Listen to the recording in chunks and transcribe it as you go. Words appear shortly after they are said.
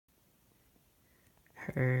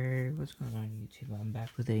Hey, what's going on YouTube? I'm back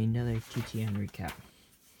with another TTN recap.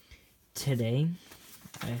 Today,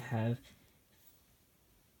 I have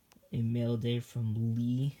a mail day from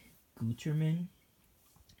Lee Guetterman,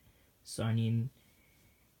 signing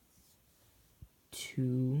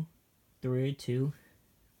 302.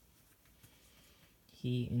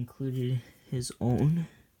 He included his own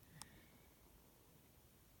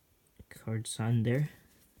card signed there,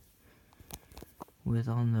 with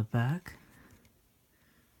on the back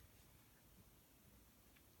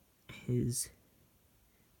his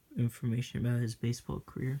information about his baseball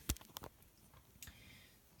career.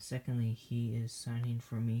 Secondly, he is signing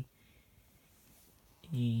for me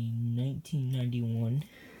a 1991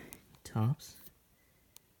 Topps.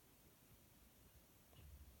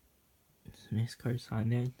 It's a nice card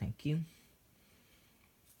signed there, thank you.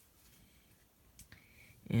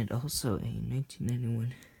 And also a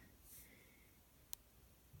 1991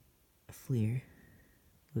 Fleer.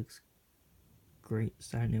 Looks great,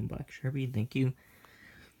 signed in black Sharpie, thank you.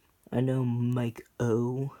 I know Mike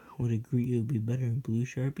O would agree it would be better in blue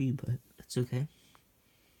Sharpie, but that's okay.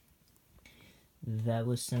 That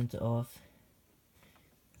was sent off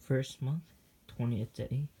first month, 20th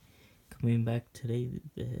day. Coming back today,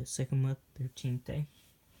 the second month, 13th day.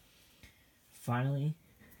 Finally,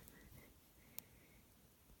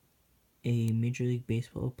 a Major League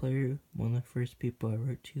Baseball player, one of the first people I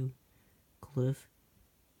wrote to, Cliff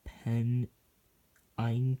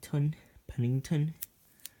Pennington.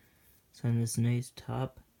 Signed this nice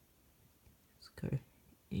top. It's got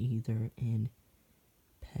either in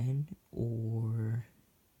pen or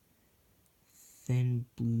thin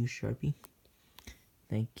blue Sharpie.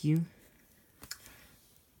 Thank you.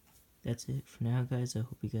 That's it for now, guys. I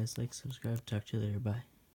hope you guys like, subscribe, talk to you later, bye.